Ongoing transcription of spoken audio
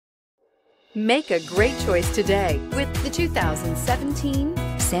Make a great choice today with the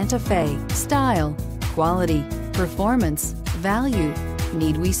 2017 Santa Fe. Style, quality, performance, value.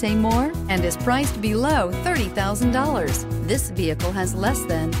 Need we say more? And is priced below $30,000. This vehicle has less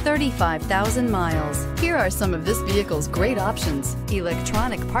than 35,000 miles. Here are some of this vehicle's great options: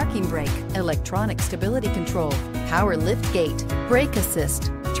 electronic parking brake, electronic stability control, power lift gate, brake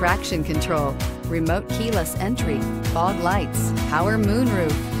assist, traction control, remote keyless entry, fog lights, power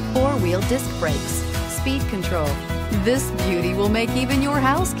moonroof, four-wheel disc brakes, speed control. This beauty will make even your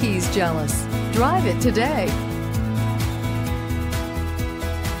house keys jealous. Drive it today.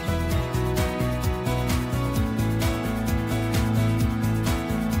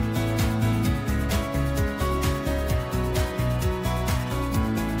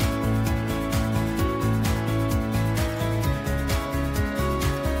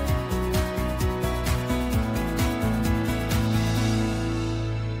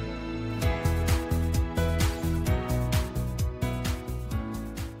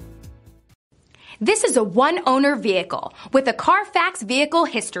 This is a one-owner vehicle with a Carfax Vehicle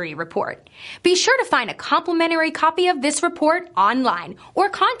History Report. Be sure to find a complimentary copy of this report online or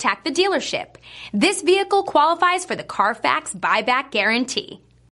contact the dealership. This vehicle qualifies for the Carfax Buyback Guarantee.